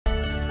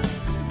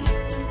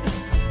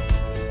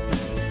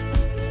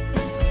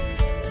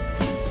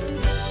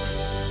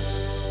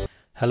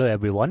Hello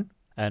everyone,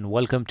 and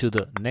welcome to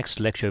the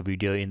next lecture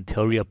video in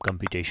Theory of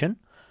Computation.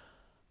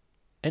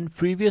 In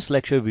previous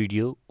lecture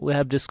video, we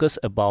have discussed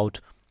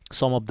about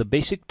some of the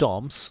basic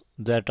terms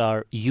that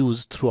are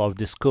used throughout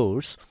this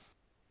course.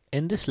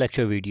 In this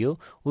lecture video,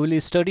 we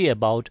will study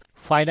about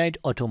finite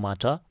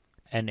automata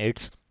and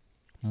its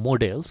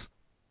models,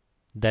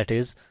 that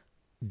is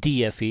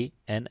DFE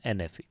and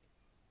NFE.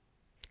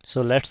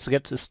 So let's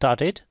get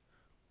started.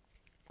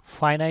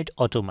 Finite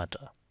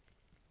automata.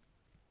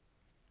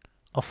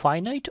 A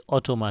finite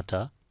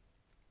automata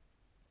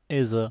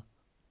is a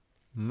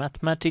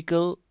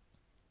mathematical,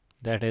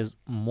 that is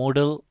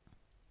model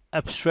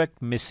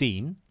abstract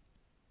machine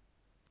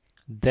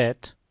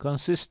that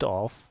consists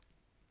of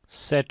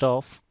set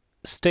of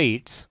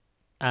states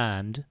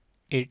and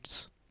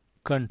its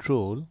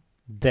control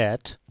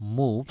that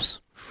moves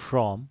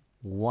from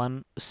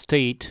one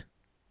state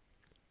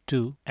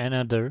to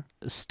another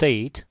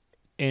state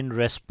in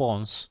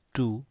response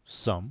to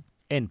some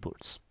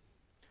inputs.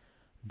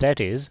 That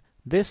is,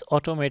 this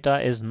automata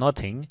is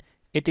nothing,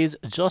 it is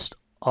just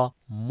a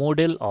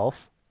model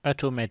of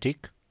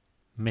automatic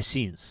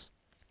machines,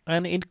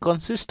 and it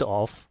consists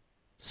of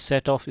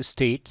set of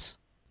states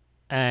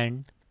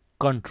and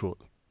control,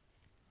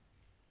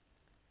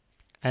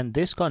 and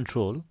this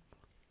control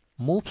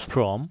moves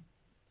from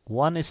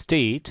one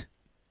state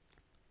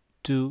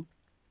to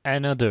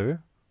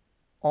another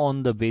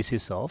on the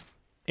basis of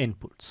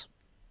inputs.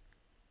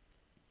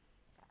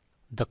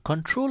 The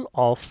control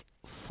of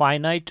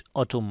finite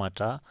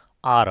automata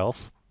are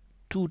of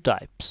two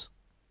types.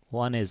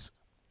 One is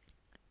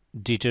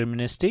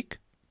deterministic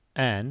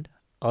and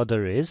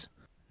other is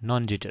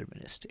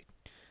non-deterministic.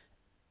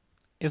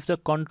 If the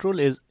control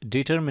is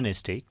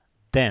deterministic,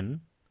 then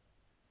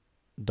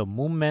the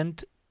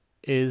movement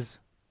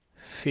is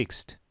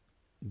fixed.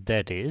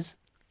 That is,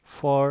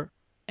 for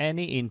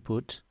any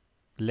input,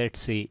 let's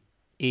say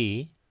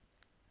A,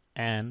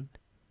 and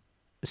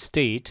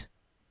state,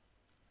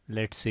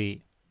 let's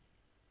say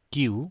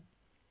Q,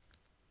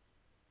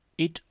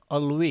 it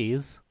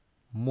always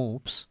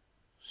moves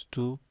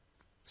to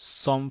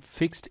some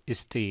fixed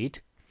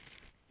state,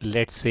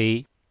 let's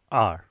say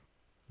R.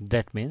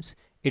 That means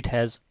it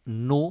has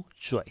no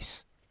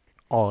choice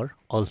or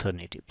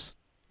alternatives.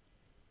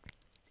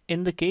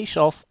 In the case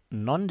of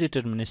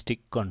non-deterministic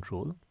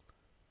control,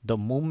 the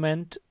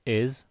movement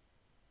is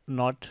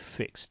not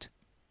fixed.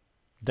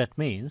 That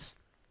means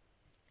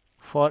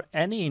for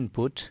any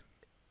input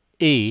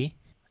A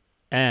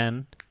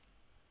and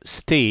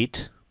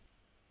state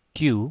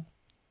Q,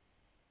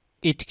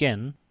 it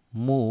can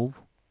move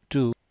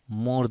to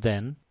more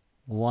than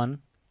one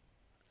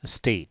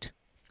state.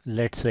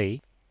 Let's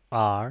say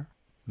R,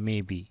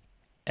 maybe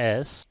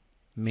S,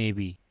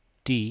 maybe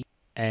T,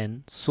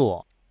 and so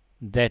on.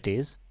 That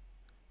is,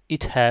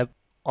 it have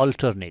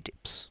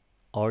alternatives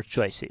or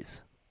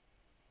choices.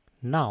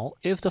 Now,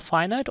 if the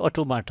finite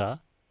automata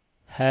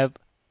have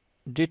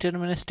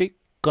deterministic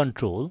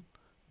control,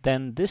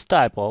 then this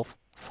type of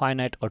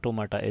finite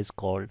automata is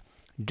called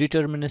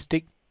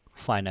deterministic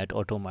finite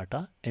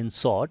automata, in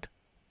short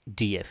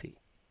DFE.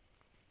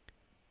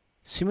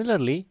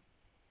 Similarly,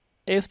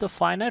 if the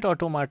finite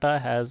automata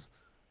has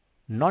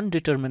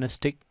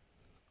non-deterministic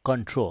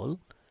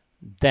control,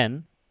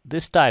 then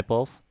this type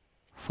of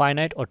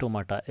finite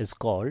automata is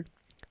called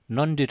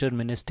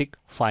non-deterministic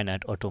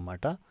finite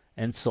automata,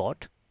 in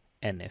short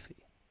NFE.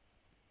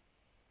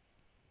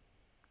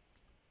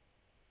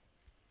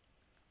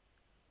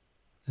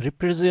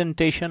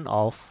 Representation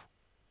of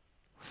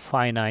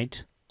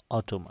finite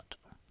automata.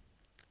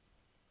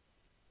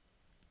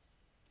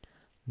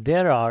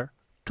 There are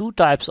two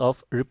types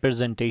of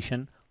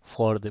representation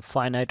for the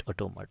finite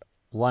automata.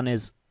 One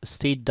is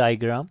state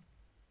diagram,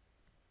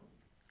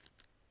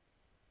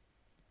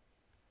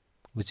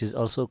 which is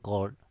also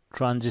called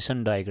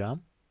transition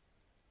diagram,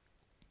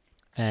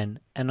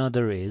 and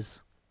another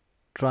is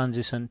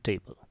transition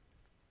table.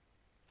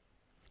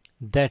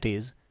 That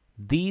is,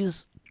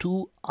 these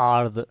two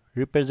are the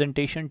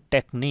representation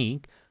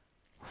technique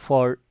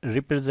for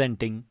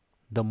representing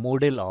the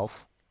model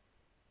of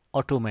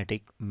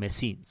automatic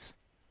machines.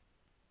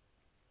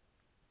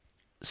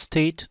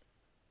 State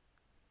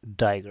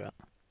diagram.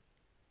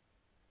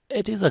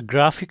 It is a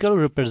graphical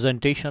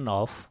representation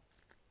of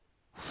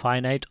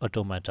finite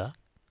automata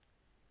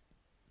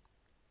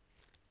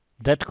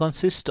that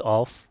consists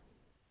of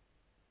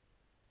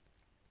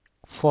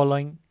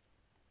following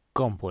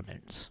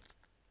components.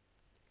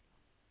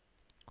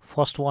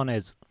 First one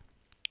is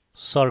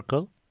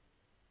circle,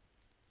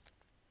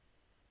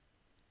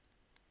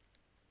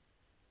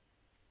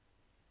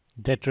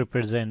 that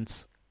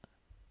represents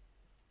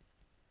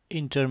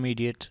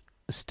intermediate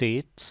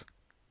states.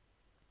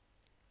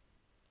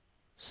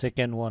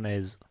 Second one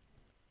is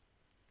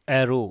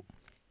arrow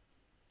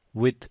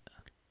with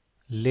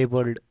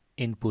labeled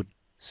input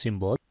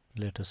symbol,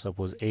 let us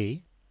suppose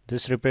A.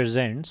 This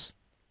represents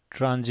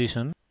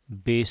transition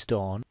based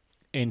on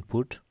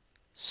input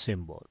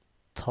symbol.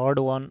 Third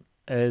one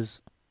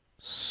is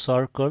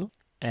circle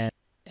and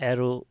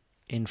arrow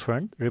in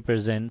front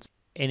represents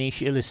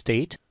initial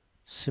state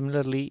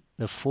Similarly,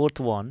 the fourth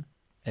one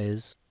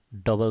is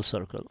double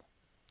circle.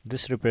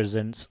 This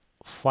represents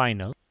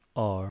final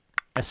or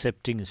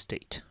accepting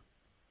state.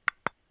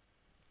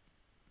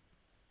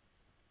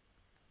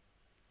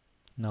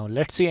 Now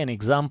let's see an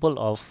example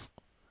of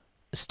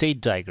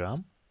state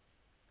diagram.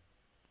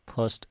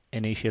 First,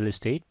 initial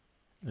state.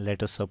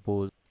 Let us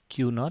suppose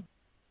Q0,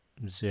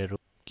 0,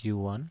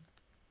 Q1.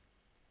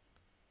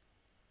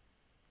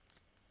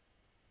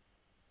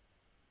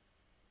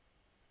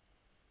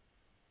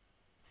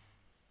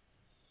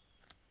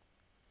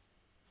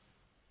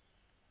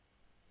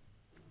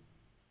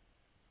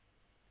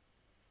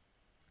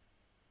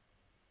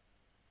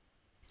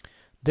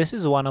 This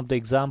is one of the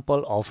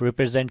example of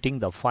representing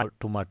the finite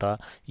automata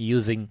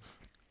using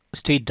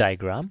state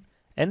diagram.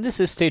 In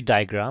this state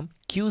diagram,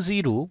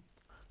 Q0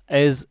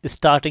 is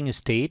starting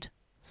state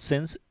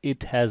since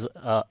it has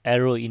an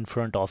arrow in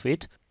front of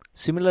it.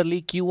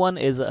 Similarly,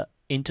 Q1 is an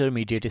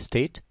intermediate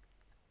state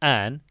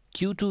and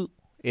Q2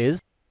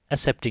 is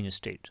accepting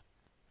state.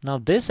 Now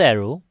this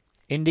arrow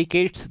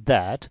indicates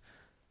that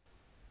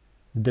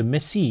the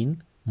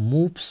machine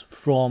moves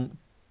from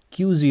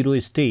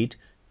Q0 state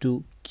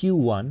to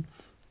Q1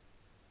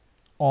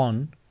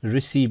 on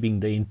receiving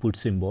the input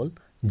symbol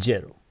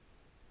 0.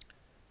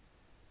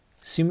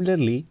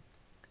 Similarly,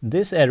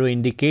 this arrow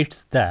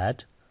indicates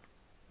that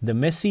the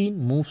machine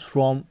moves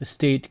from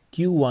state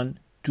Q1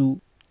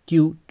 to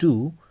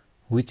Q2,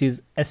 which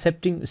is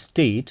accepting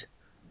state,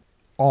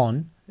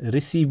 on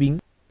receiving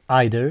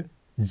either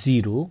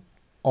 0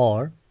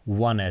 or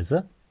 1 as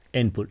a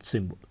input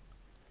symbol.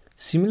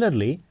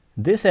 Similarly,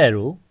 this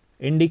arrow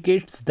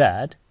indicates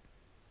that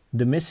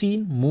the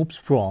machine moves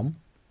from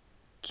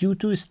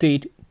Q2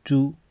 state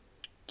to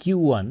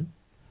Q1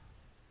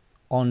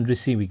 on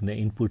receiving the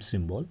input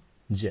symbol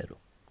 0.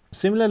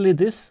 Similarly,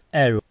 this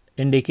arrow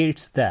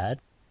indicates that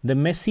the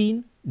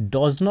machine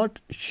does not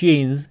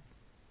change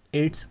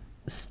its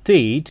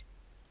state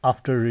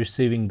after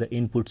receiving the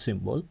input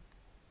symbol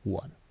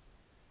 1.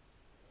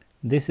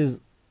 This is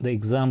the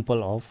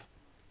example of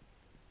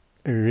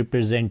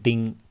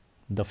representing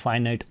the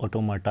finite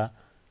automata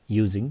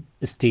using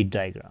a state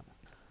diagram.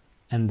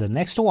 And the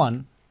next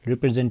one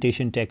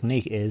representation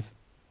technique is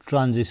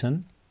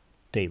transition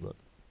table.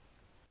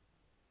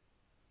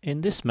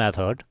 In this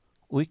method,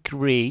 we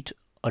create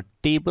a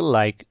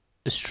table-like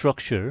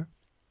structure,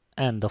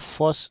 and the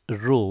first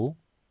row,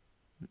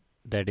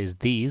 that is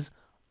these,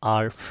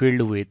 are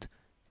filled with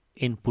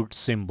input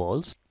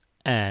symbols,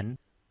 and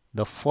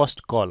the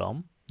first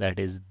column, that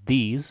is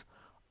these,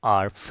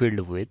 are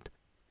filled with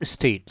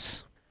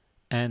states,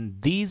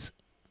 and these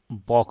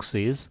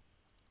boxes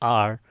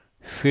are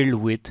filled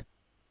with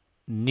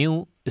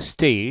new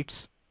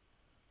states,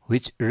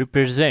 which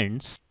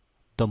represents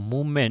the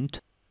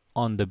movement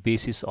on the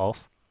basis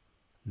of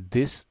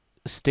this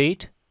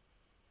state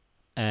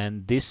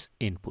and this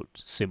input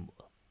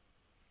symbol.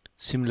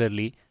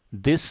 Similarly,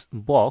 this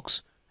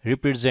box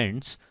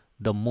represents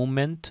the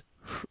movement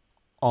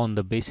on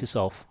the basis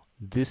of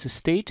this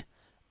state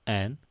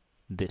and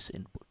this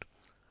input.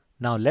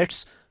 Now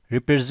let's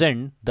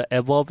represent the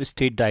above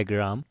state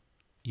diagram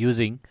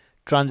using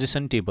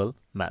transition table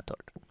method.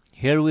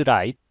 Here we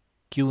write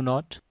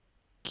Q0,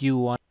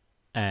 Q1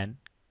 and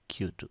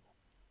Q2.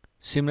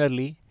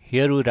 Similarly,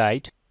 here we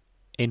write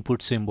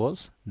input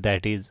symbols,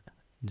 that is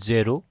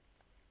 0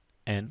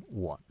 and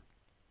 1.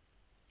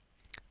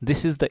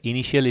 This is the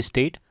initial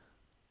state,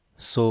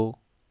 so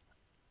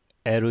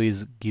arrow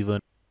is given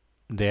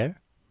there,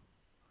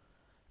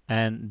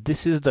 and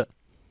this is the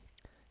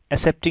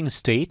accepting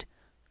state,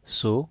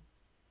 so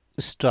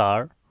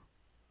star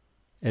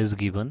is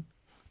given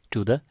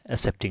to the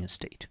accepting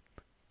state.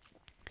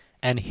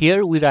 And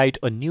here we write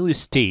a new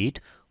state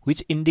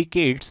which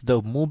indicates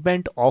the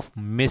movement of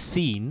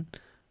machine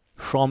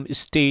from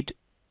state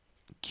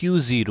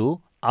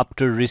Q0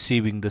 after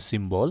receiving the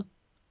symbol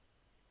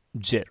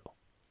 0.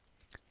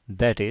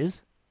 That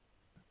is,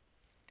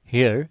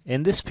 here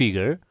in this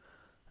figure,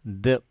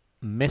 the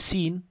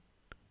machine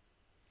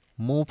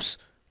moves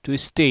to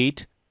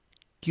state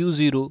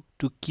Q0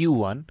 to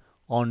Q1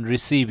 on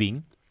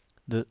receiving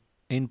the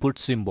input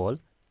symbol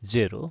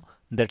 0.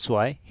 That's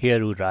why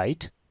here we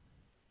write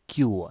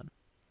Q1.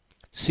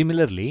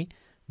 Similarly,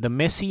 the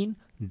machine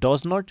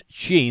does not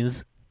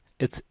change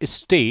its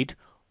state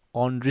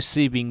on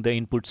receiving the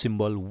input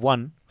symbol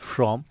 1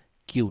 from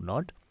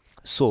Q0,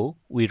 so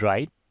we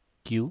write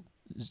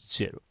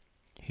Q0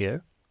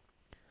 here.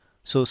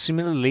 So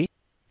similarly,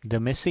 the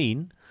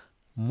machine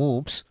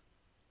moves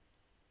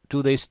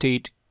to the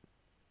state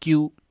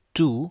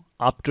Q2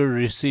 after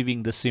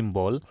receiving the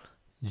symbol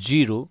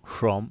 0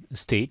 from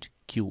state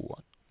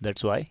Q1.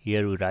 That's why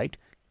here we write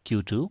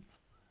Q2.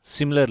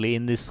 Similarly,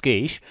 in this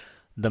case,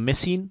 the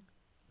machine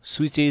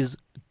switches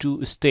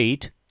to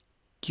state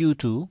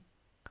Q2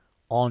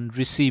 on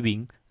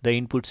receiving the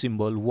input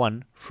symbol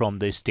 1 from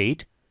the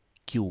state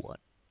Q1.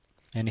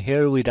 And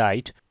here we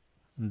write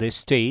the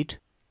state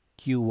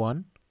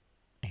Q1,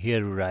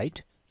 here we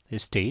write the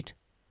state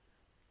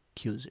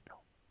Q0.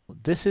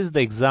 This is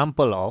the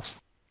example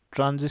of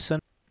transition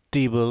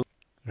table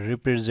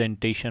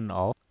representation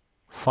of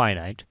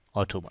finite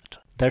automata.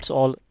 That's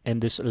all in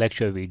this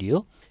lecture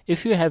video.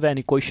 If you have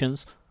any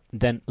questions,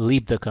 then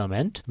leave the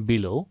comment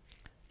below,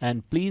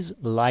 and please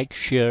like,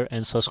 share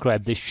and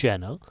subscribe this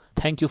channel.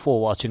 Thank you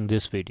for watching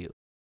this video.